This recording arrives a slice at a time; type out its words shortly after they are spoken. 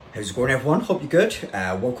How's it going, everyone? Hope you're good.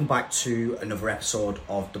 Welcome back to another episode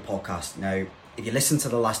of the podcast. Now, if you listened to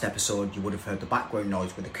the last episode, you would have heard the background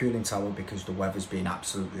noise with the cooling tower because the weather's been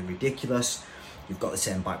absolutely ridiculous. You've got the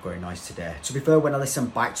same background noise today. To be fair, when I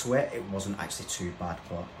listened back to it, it wasn't actually too bad.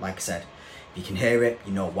 But like I said, if you can hear it,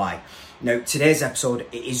 you know why. Now, today's episode,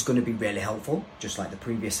 it is going to be really helpful, just like the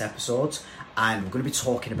previous episodes. And we're going to be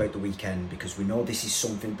talking about the weekend because we know this is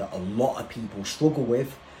something that a lot of people struggle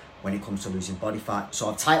with when it comes to losing body fat. So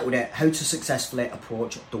I've titled it, How to Successfully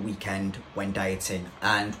Approach the Weekend When Dieting.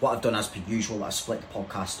 And what I've done as per usual, I've split the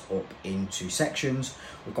podcast up into sections.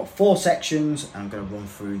 We've got 4 sections and I'm going to run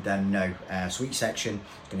through them now. So each section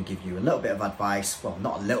is going to give you a little bit of advice. Well,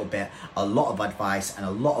 not a little bit, a lot of advice and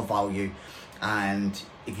a lot of value. And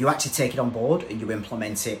if you actually take it on board and you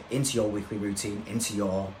implement it into your weekly routine, into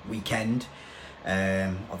your weekend,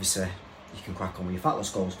 obviously you can crack on with your fat loss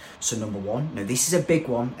goals. So number 1, now this is a big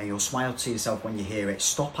one and you'll smile to yourself when you hear it.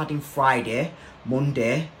 Stop adding Friday,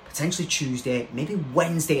 Monday, potentially Tuesday, maybe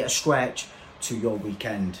Wednesday at a stretch to your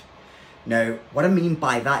weekend. Now, what I mean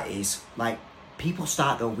by that is, like, people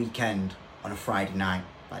start their weekend on a Friday night.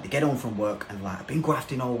 Like, they get home from work and like, I've been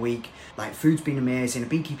grafting all week. Like, food's been amazing. I've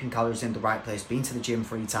been keeping calories in the right place. Been to the gym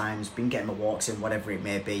 3 times. Been getting my walks in, whatever it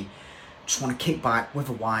may be. Just want to kick back with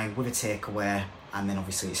a wine, with a takeaway. And then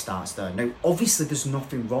obviously it starts there. Now, obviously there's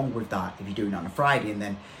nothing wrong with that if you're doing it on a Friday and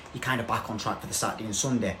then you're kind of back on track for the Saturday and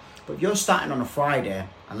Sunday. But if you're starting on a Friday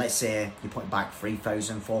and let's say you're putting back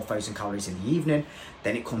 3,000, 4,000 calories in the evening,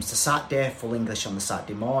 then it comes to Saturday, full English on the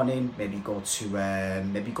Saturday morning, maybe go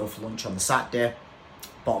for lunch on the Saturday,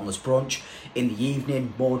 bottomless brunch in the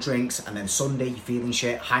evening, more drinks, and then Sunday you're feeling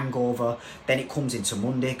shit, hangover. Then it comes into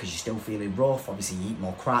Monday because you're still feeling rough. Obviously you eat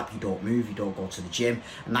more crap, you don't move, you don't go to the gym,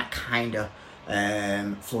 and that kind of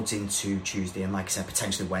floods into Tuesday and, like I said,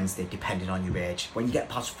 potentially Wednesday depending on your age. When you get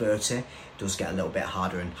past 30 it does get a little bit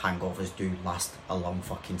harder and hangovers do last a long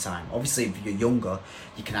fucking time. Obviously if you're younger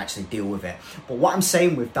you can actually deal with it, but what I'm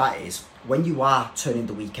saying with that is when you are turning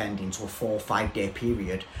the weekend into a 4 or 5 day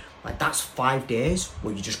period, like that's 5 days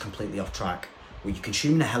where you're just completely off track, where you're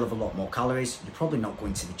consuming a hell of a lot more calories, you're probably not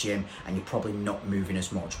going to the gym, and you're probably not moving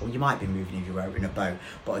as much. Well, you might be moving if you're out and about,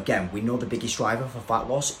 but again, we know the biggest driver for fat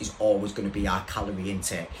loss is always going to be our calorie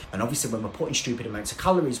intake. And obviously when we're putting stupid amounts of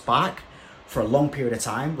calories back for a long period of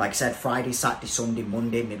time, like I said, Friday, Saturday, Sunday,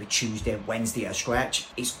 Monday, maybe Tuesday, Wednesday at a stretch,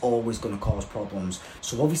 it's always going to cause problems.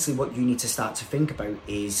 So obviously what you need to start to think about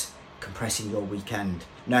is compressing your weekend.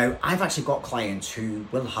 Now, I've actually got clients who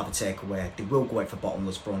will have a takeaway, they will go out for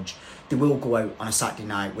bottomless brunch, they will go out on a Saturday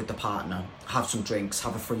night with the partner, have some drinks,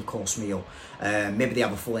 have a 3-course meal, maybe they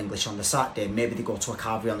have a full English on the Saturday, maybe they go to a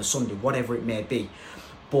carvery on the Sunday, whatever it may be,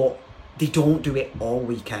 but they don't do it all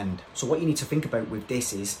weekend. So what you need to think about with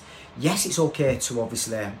this is, yes, it's okay to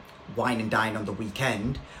obviously wine and dine on the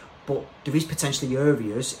weekend, but there is potentially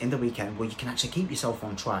areas in the weekend where you can actually keep yourself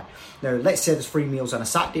on track. Now, let's say there's 3 meals on a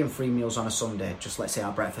Saturday and 3 meals on a Sunday. Just let's say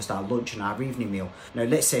our breakfast, our lunch and our evening meal. Now,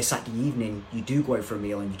 let's say Saturday evening, you do go out for a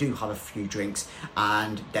meal and you do have a few drinks.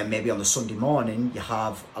 And then maybe on the Sunday morning, you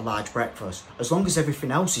have a large breakfast. As long as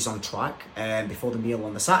everything else is on track before the meal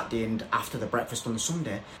on the Saturday and after the breakfast on the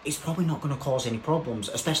Sunday, it's probably not going to cause any problems,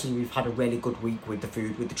 especially if we've had a really good week with the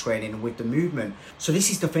food, with the training and with the movement. So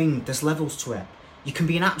this is the thing, there's levels to it. You can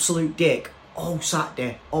be an absolute dick all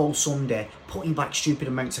Saturday, all Sunday, putting back stupid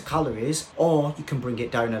amounts of calories, or you can bring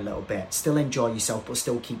it down a little bit, still enjoy yourself, but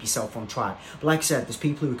still keep yourself on track. But like I said, there's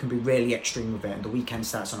people who can be really extreme with it, and the weekend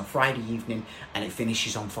starts on a Friday evening, and it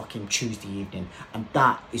finishes on fucking Tuesday evening, and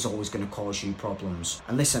that is always going to cause you problems.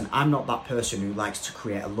 And listen, I'm not that person who likes to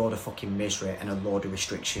create a load of fucking misery and a load of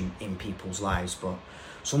restriction in people's lives, but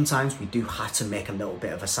sometimes we do have to make a little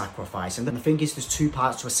bit of a sacrifice. And then the thing is, there's 2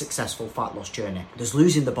 parts to a successful fat loss journey. There's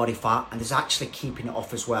losing the body fat and there's actually keeping it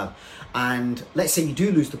off as well. And let's say you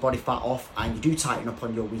do lose the body fat off and you do tighten up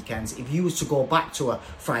on your weekends. If you was to go back to a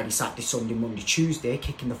Friday, Saturday, Sunday, Monday, Tuesday,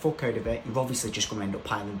 kicking the fuck out of it, you're obviously just going to end up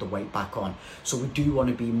piling the weight back on. So we do want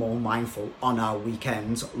to be more mindful on our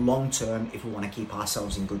weekends long term if we want to keep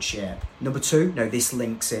ourselves in good shape. Number 2, now this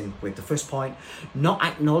links in with the first point, not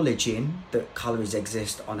acknowledging that calories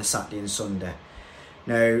exist on a Saturday and Sunday.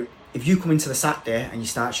 Now, if you come into the Saturday and you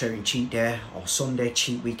start shouting cheat day or Sunday,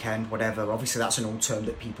 cheat weekend, whatever, obviously that's an old term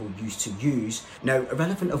that people used to use. Now,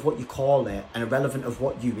 irrelevant of what you call it and irrelevant of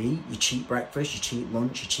what you eat, you cheat breakfast, you cheat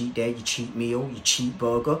lunch, you cheat day, you cheat meal, you cheat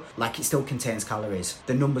burger, like it still contains calories.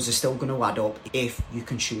 The numbers are still going to add up if you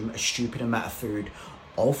consume a stupid amount of food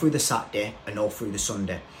all through the Saturday and all through the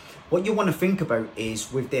Sunday. What you want to think about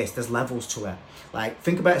is with this, there's levels to it. Like,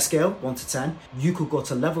 think about a scale, 1 to 10. You could go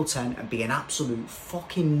to level 10 and be an absolute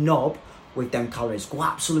fucking knob with them calories. Go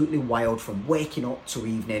absolutely wild from waking up to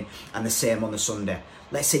evening, and the same on the Sunday.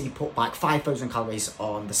 Let's say you put back 5,000 calories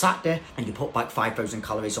on the Saturday and you put back 5,000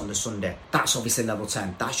 calories on the Sunday. That's obviously level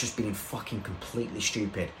 10. That's just being fucking completely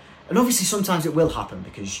stupid. And obviously sometimes it will happen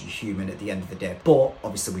because you're human at the end of the day. But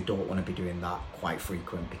obviously we don't want to be doing that quite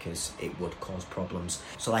frequent because it would cause problems.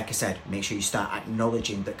 So like I said, make sure you start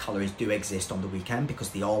acknowledging that calories do exist on the weekend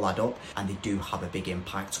because they all add up and they do have a big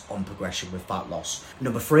impact on progression with fat loss.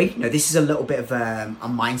 Number 3, now this is a little bit of a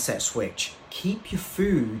mindset switch. Keep your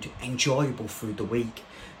food enjoyable through the week,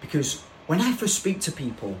 because when I first speak to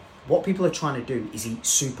people, what people are trying to do is eat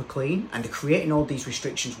super clean, and they're creating all these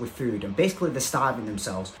restrictions with food, and basically they're starving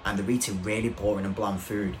themselves and they're eating really boring and bland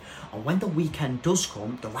food. And when the weekend does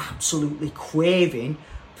come, they're absolutely craving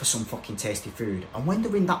for some fucking tasty food. And when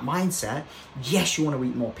they're in that mindset, yes, you want to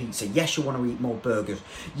eat more pizza, yes, you want to eat more burgers,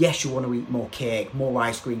 yes, you want to eat more cake, more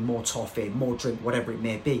ice cream, more toffee, more drink, whatever it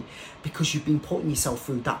may be, because you've been putting yourself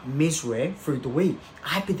through that misery through the week.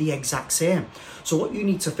 I'd be the exact same. So what you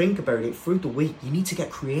need to think about it through the week, you need to get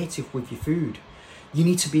creative with your food. You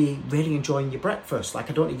need to be really enjoying your breakfast. Like,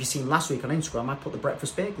 I don't know if you've seen last week on Instagram, I put the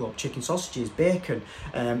breakfast bagel up, chicken sausages, bacon,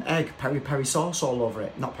 egg, peri-peri sauce all over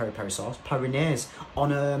it. Not peri-peri sauce, Peri-Naise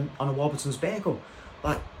on a Warburton's bagel.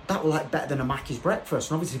 Like, that was like better than a Mackey's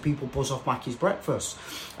breakfast. And obviously people buzz off Mackey's breakfast.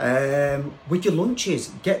 With your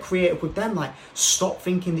lunches, get creative with them. Like, stop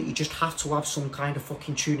thinking that you just have to have some kind of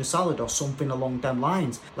fucking tuna salad or something along them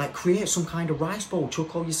lines. Like, create some kind of rice bowl,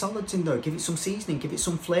 chuck all your salads in there, give it some seasoning, give it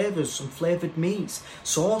some flavours, some flavoured meats,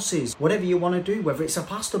 sauces, whatever you want to do. Whether it's a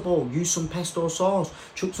pasta bowl, use some pesto sauce,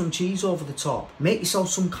 chuck some cheese over the top, make yourself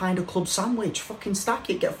some kind of club sandwich, fucking stack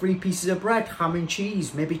it, get 3 pieces of bread, ham and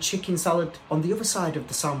cheese, maybe chicken salad on the other side of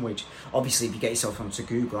the sandwich. Obviously, if you get yourself onto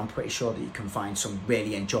Google, I'm pretty sure that you can find some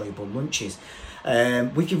really enjoyable lunches.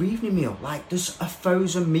 With your evening meal, like, there's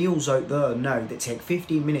 1,000 meals out there now that take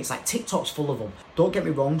 15 minutes. Like, TikTok's full of them. Don't get me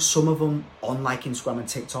wrong, some of them on like Instagram and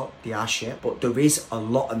TikTok, they are shit, but there is a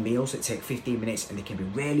lot of meals that take 15 minutes and they can be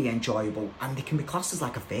really enjoyable, and they can be classed as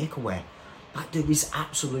like a takeaway. Like, there is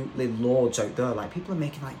absolutely loads out there. Like, people are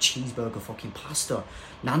making like cheeseburger fucking pasta,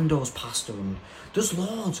 Nando's pasta, and there's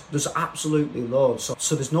loads. There's absolutely loads.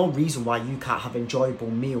 So there's no reason why you can't have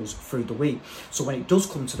enjoyable meals through the week. So when it does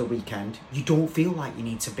come to the weekend, you don't feel like you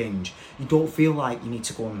need to binge. You don't feel like you need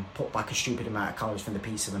to go and put back a stupid amount of calories from the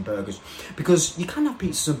pizzas and burgers, because you can have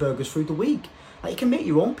pizzas and burgers through the week. Like, you can make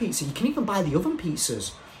your own pizza. You can even buy the oven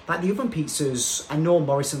pizzas. Like, the oven pizzas, I know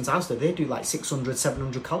Morrison's Asda, they do like 600,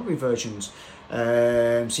 700 calorie versions.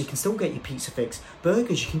 So you can still get your pizza fix.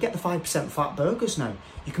 Burgers, you can get the 5% fat burgers now.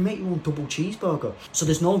 You can make your own double cheeseburger. So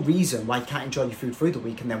there's no reason why you can't enjoy your food through the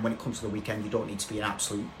week, and then when it comes to the weekend, you don't need to be an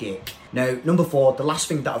absolute dick. Now, number 4, the last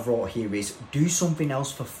thing that I've wrote here is do something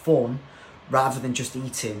else for fun rather than just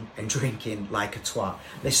eating and drinking like a twat.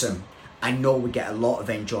 Listen, I know we get a lot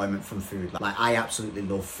of enjoyment from food. Like, I absolutely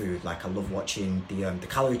love food. Like, I love watching the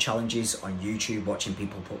calorie challenges on YouTube, watching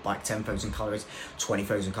people put back 10,000 calories,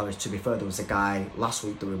 20,000 calories. To be fair, there was a guy last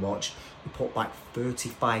week that we watched who put back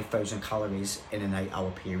 35,000 calories in an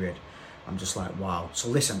 8-hour period. I'm just like, wow. So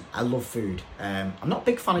listen, I love food. I'm not a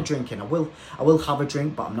big fan of drinking. I will have a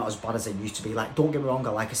drink, but I'm not as bad as I used to be. Like, don't get me wrong,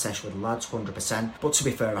 I like a session with the lads, 100%. But to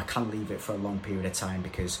be fair, I can leave it for a long period of time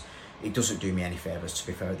because it doesn't do me any favours. To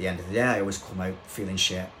be fair, at the end of the day, I always come out feeling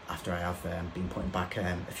shit after I have been putting back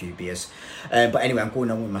a few beers. But anyway, I'm going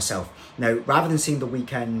on with myself. Now, rather than seeing the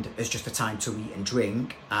weekend as just a time to eat and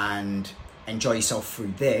drink and enjoy yourself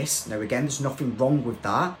through this, now again, there's nothing wrong with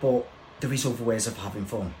that, but there is other ways of having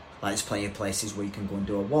fun. Like, there's plenty of places where you can go and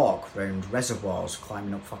do a walk around reservoirs,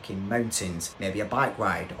 climbing up fucking mountains, maybe a bike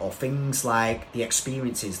ride, or things like the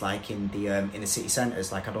experiences like in the city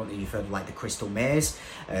centres. Like, I don't know if you've heard of like the Crystal Maze,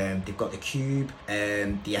 they've got the Cube,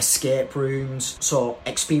 the escape rooms. So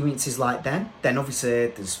experiences like them. Then obviously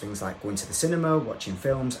there's things like going to the cinema, watching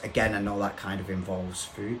films. Again, I know that kind of involves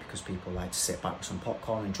food because people like to sit back with some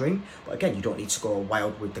popcorn and drink. But again, you don't need to go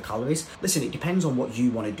wild with the calories. Listen, it depends on what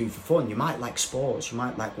you want to do for fun. You might like sports, you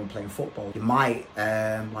might like going playing football, you might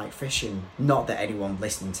like fishing. Not that anyone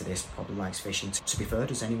listening to this probably likes fishing. To be fair,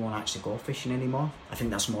 does anyone actually go fishing anymore? I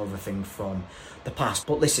think that's more of a thing from the past.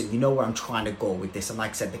 But listen, you know where I'm trying to go with this, and like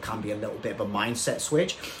I said, there can be a little bit of a mindset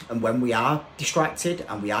switch, and when we are distracted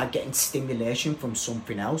and we are getting stimulation from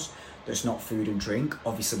something else that's not food and drink,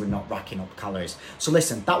 obviously we're not racking up calories. So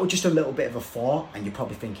listen, that was just a little bit of a thought, and you're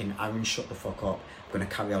probably thinking, Aaron, shut the fuck up. I'm going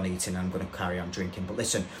to carry on eating and I'm going to carry on drinking. But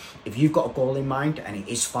listen, if you've got a goal in mind and it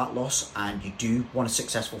is fat loss, and you do want a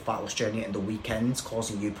successful fat loss journey and the weekend's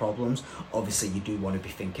causing you problems, obviously you do want to be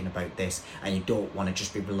thinking about this, and you don't want to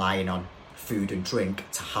just be relying on food and drink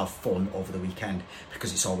to have fun over the weekend,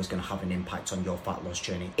 because it's always going to have an impact on your fat loss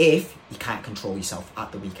journey if you can't control yourself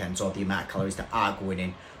at the weekends, or the amount of calories that are going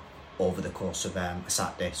in over the course of a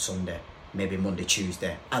Saturday, Sunday, maybe Monday,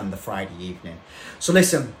 Tuesday, and the Friday evening. So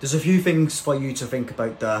listen, there's a few things for you to think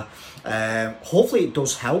about there. Hopefully it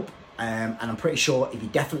does help. And I'm pretty sure if you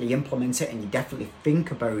definitely implement it and you definitely think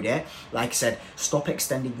about it, like I said, stop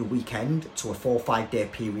extending your weekend to a 4 or 5 day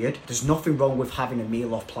period. There's nothing wrong with having a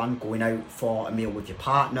meal off plan, going out for a meal with your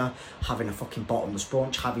partner, having a fucking bottomless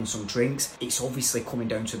brunch, having some drinks. It's obviously coming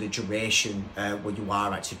down to the duration where you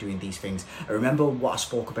are actually doing these things. I remember what I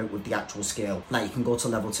spoke about with the actual scale. Like, you can go to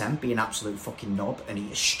level 10, be an absolute fucking knob and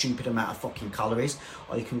eat a stupid amount of fucking calories,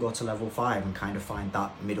 or you can go to level 5 and kind of find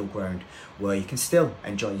that middle ground where you can still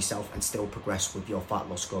enjoy yourself and still progress with your fat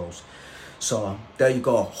loss goals. So there you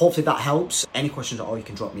go. Hopefully that helps. Any questions at all, you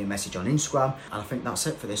can drop me a message on Instagram. And I think that's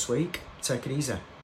it for this week. Take it easy.